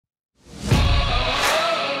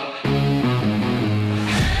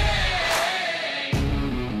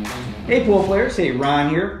Hey pool players, hey Ron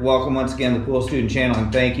here. Welcome once again to the Pool Student Channel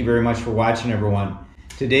and thank you very much for watching everyone.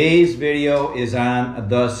 Today's video is on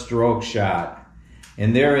the stroke shot.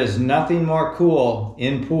 And there is nothing more cool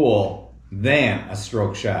in pool than a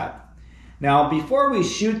stroke shot. Now before we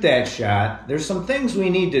shoot that shot, there's some things we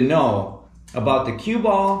need to know about the cue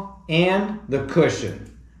ball and the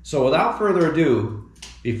cushion. So without further ado,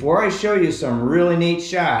 before I show you some really neat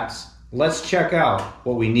shots, let's check out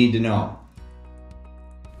what we need to know.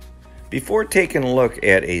 Before taking a look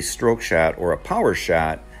at a stroke shot or a power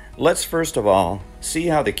shot, let's first of all see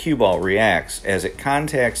how the cue ball reacts as it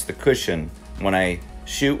contacts the cushion when I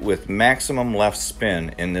shoot with maximum left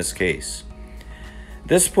spin in this case.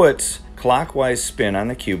 This puts clockwise spin on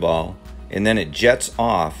the cue ball and then it jets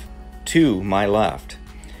off to my left.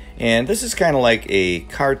 And this is kind of like a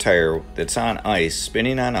car tire that's on ice,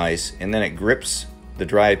 spinning on ice, and then it grips the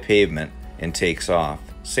dry pavement and takes off.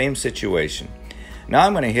 Same situation. Now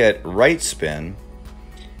I'm going to hit right spin,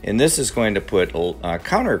 and this is going to put a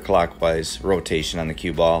counterclockwise rotation on the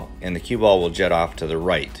cue ball, and the cue ball will jet off to the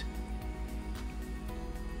right,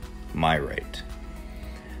 my right.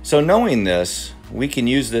 So knowing this, we can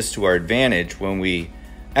use this to our advantage when we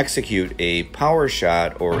execute a power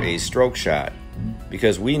shot or a stroke shot,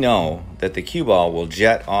 because we know that the cue ball will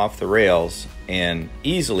jet off the rails and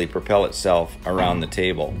easily propel itself around the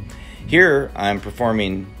table. Here I'm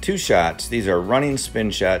performing two shots. These are running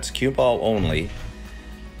spin shots, cue ball only,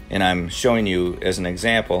 and I'm showing you as an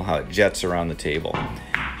example how it jets around the table.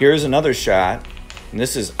 Here's another shot, and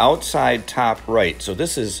this is outside top right. So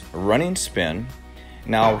this is running spin.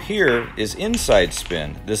 Now here is inside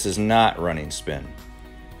spin. This is not running spin.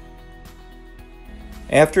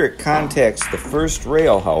 After it contacts the first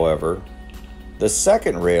rail, however, the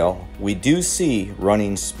second rail, we do see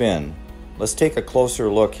running spin. Let's take a closer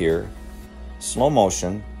look here. Slow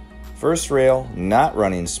motion. First rail, not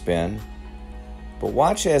running spin. But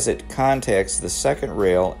watch as it contacts the second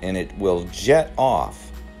rail and it will jet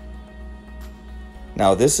off.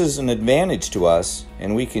 Now this is an advantage to us,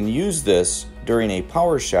 and we can use this during a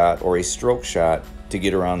power shot or a stroke shot to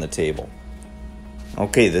get around the table.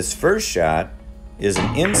 Okay, this first shot is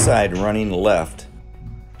an inside running left,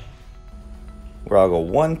 where I'll go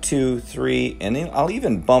 1, 2, 3, and then I'll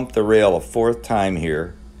even bump the rail a fourth time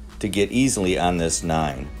here to get easily on this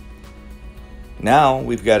 9. Now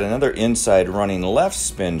we've got another inside running left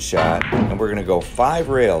spin shot, and we're going to go 5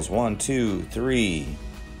 rails, 1, 2, 3,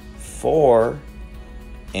 4,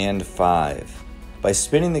 and 5. By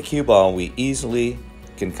spinning the cue ball, we easily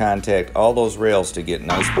can contact all those rails to get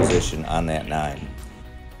nice position on that 9.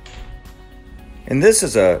 And this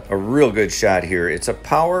is a real good shot here. It's a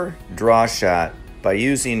power draw shot. By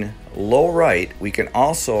using low right, we can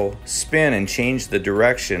also spin and change the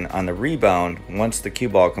direction on the rebound once the cue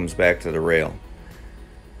ball comes back to the rail.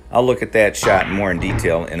 I'll look at that shot more in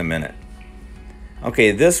detail in a minute.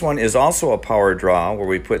 Okay, this one is also a power draw where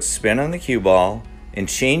we put spin on the cue ball and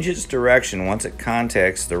change its direction once it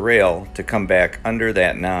contacts the rail to come back under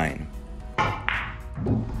that 9.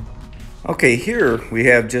 Okay, here we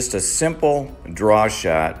have just a simple draw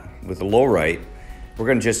shot with a low right. We're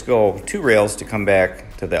going to just go 2 rails to come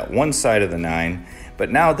back to that one side of the 9. But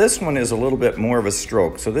now this one is a little bit more of a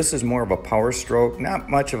stroke. So this is more of a power stroke, not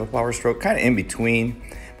much of a power stroke, kind of in between.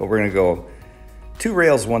 But we're going to go 2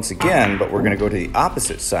 rails once again, but we're going to go to the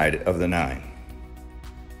opposite side of the 9.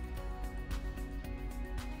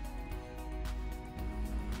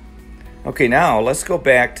 Okay, now let's go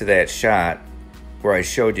back to that shot where I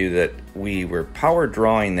showed you that we were power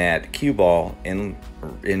drawing that cue ball and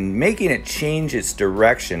making it change its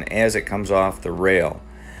direction as it comes off the rail.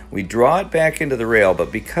 We draw it back into the rail,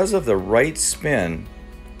 but because of the right spin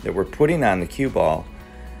that we're putting on the cue ball,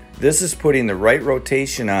 this is putting the right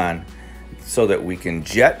rotation on so that we can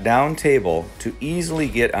jet down table to easily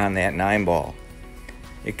get on that 9 ball.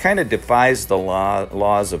 It kind of defies the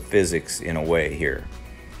laws of physics in a way here.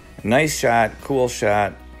 Nice shot, cool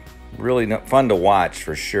shot, really fun to watch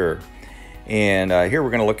for sure. And here we're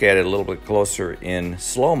going to look at it a little bit closer in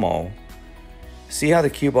slow-mo. See how the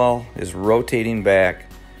cue ball is rotating back.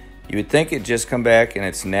 You would think it'd just come back in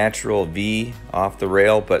its natural V off the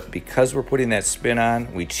rail, but because we're putting that spin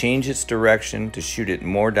on, we change its direction to shoot it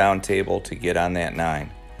more down table to get on that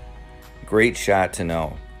 9. Great shot to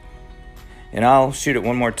know. And I'll shoot it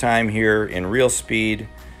one more time here in real speed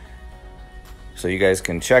so you guys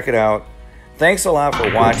can check it out. Thanks a lot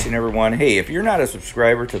for watching, everyone. Hey, if you're not a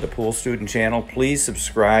subscriber to the Pool Student channel, please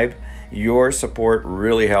subscribe. Your support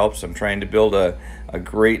really helps. I'm trying to build a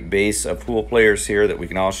great base of pool players here that we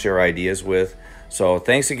can all share ideas with. So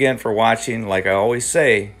thanks again for watching. Like I always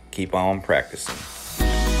say, keep on practicing.